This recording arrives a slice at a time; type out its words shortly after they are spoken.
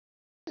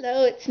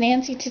Hello, it's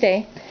Nancy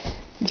today.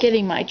 I'm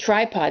getting my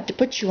tripod to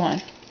put you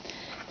on.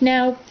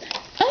 Now,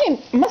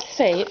 I must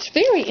say it's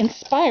very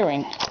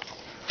inspiring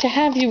to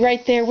have you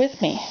right there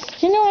with me.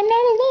 You know, I'm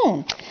not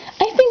alone.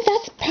 I think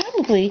that's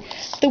probably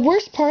the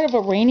worst part of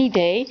a rainy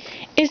day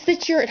is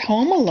that you're at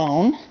home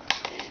alone,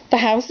 the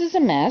house is a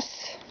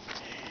mess,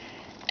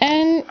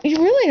 and you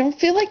really don't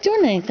feel like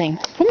doing anything.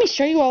 Let me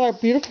show you all our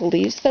beautiful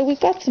leaves, though. We've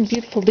got some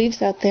beautiful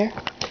leaves out there.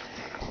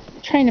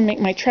 I'm trying to make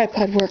my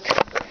tripod work.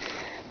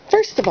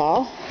 First of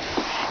all,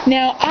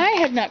 now I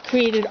have not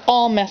created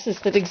all messes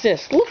that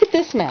exist. Look at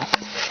this mess.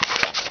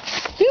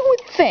 You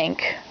would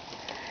think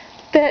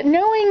that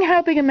knowing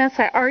how big a mess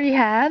I already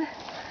had,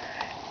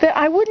 that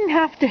I wouldn't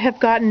have to have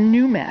gotten a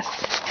new mess.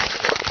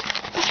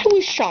 I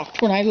was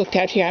shocked when I looked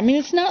out here. I mean,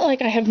 it's not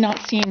like I have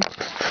not seen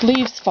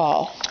leaves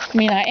fall. I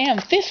mean, I am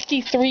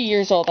 53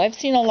 years old. I've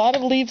seen a lot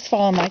of leaves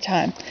fall in my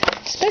time,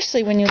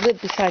 especially when you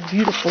live beside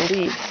beautiful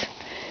leaves.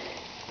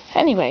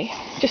 Anyway,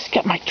 just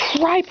got my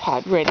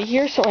tripod ready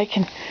here so I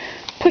can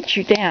put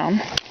you down.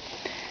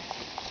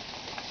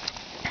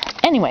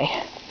 Anyway,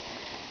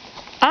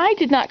 I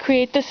did not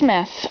create this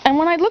mess. And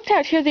when I looked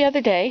out here the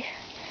other day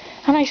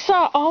and I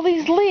saw all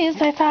these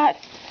leaves, I thought,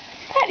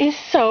 that is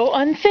so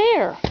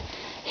unfair.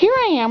 Here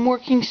I am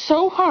working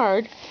so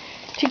hard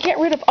to get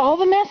rid of all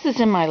the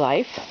messes in my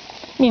life.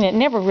 I mean, it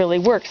never really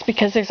works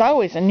because there's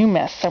always a new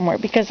mess somewhere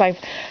because I've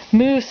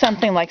moved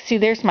something like, see,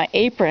 there's my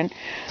apron,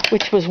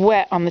 which was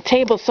wet on the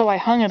table, so I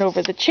hung it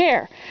over the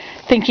chair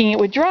thinking it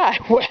would dry.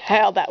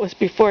 Well, that was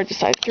before it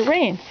decided to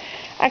rain.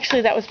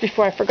 Actually, that was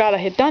before I forgot I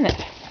had done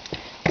it,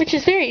 which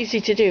is very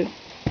easy to do.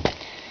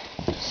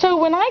 So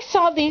when I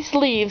saw these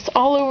leaves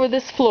all over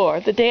this floor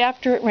the day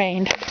after it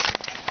rained,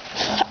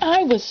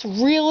 I was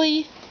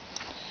really,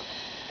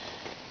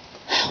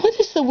 what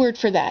is the word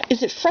for that?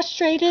 Is it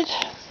frustrated?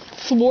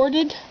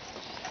 Thwarted?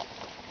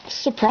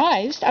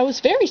 Surprised? I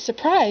was very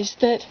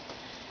surprised that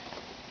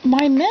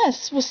my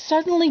mess was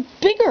suddenly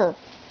bigger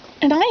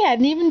and I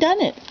hadn't even done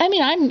it. I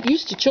mean, I'm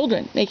used to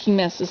children making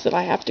messes that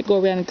I have to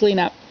go around and clean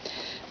up,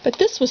 but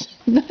this was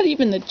not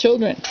even the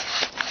children.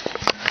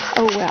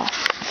 Oh well.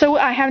 So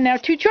I have now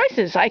two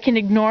choices. I can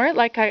ignore it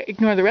like I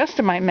ignore the rest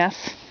of my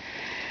mess,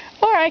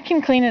 or I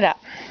can clean it up.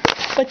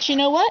 But you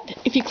know what?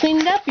 If you clean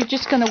it up, you're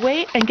just going to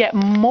wait and get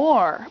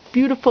more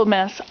beautiful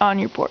mess on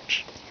your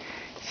porch.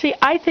 See,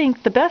 I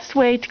think the best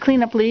way to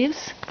clean up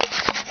leaves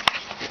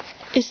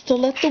is to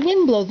let the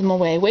wind blow them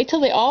away. Wait till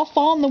they all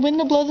fall and the wind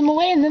will blow them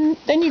away, and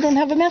then you don't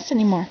have a mess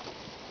anymore.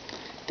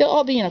 They'll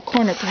all be in a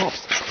corner, perhaps.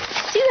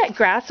 See that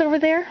grass over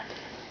there?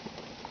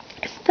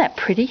 Isn't that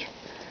pretty?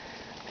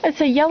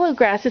 It's a yellow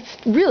grass. It's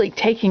really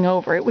taking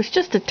over. It was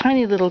just a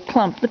tiny little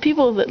clump. The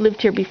people that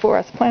lived here before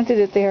us planted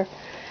it there,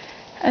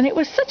 and it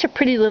was such a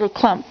pretty little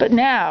clump. But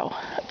now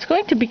it's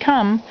going to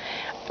become,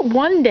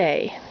 one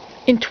day,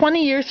 in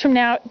 20 years from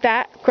now,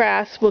 that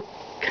grass will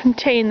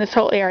contain this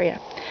whole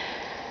area.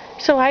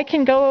 So I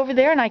can go over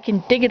there and I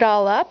can dig it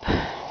all up,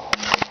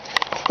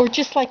 or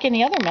just like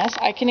any other mess,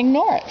 I can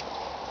ignore it.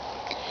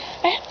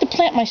 I have to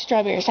plant my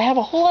strawberries. I have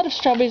a whole lot of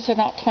strawberries that are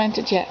not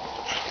planted yet.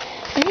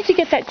 I need to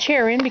get that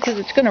chair in because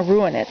it's going to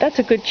ruin it. That's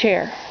a good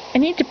chair. I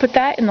need to put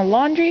that in the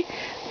laundry.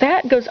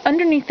 That goes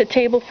underneath the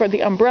table for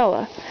the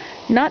umbrella.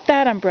 Not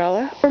that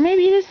umbrella, or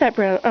maybe it is that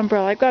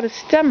umbrella. I've got a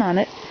stem on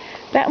it.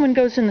 That one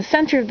goes in the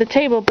center of the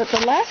table, but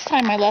the last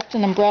time I left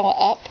an umbrella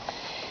up,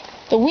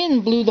 the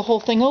wind blew the whole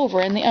thing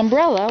over, and the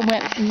umbrella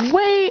went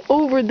way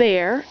over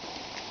there,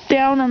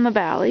 down on the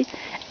valley,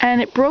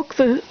 and it broke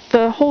the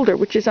holder,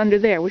 which is under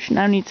there, which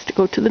now needs to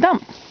go to the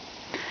dump.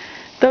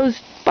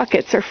 Those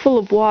buckets are full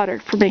of water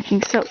for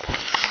making soap,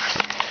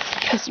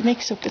 because you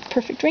make soap with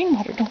perfect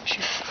rainwater, don't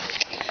you?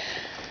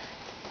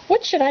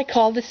 What should I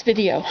call this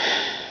video?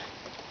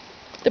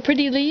 The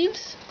pretty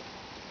leaves?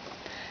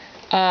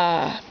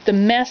 The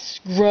mess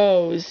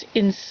grows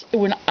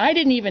when I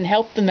didn't even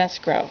help the mess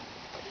grow.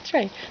 That's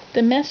right.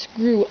 The mess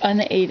grew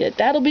unaided.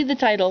 That'll be the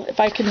title if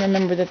I can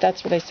remember that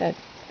that's what I said.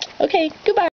 Okay, goodbye.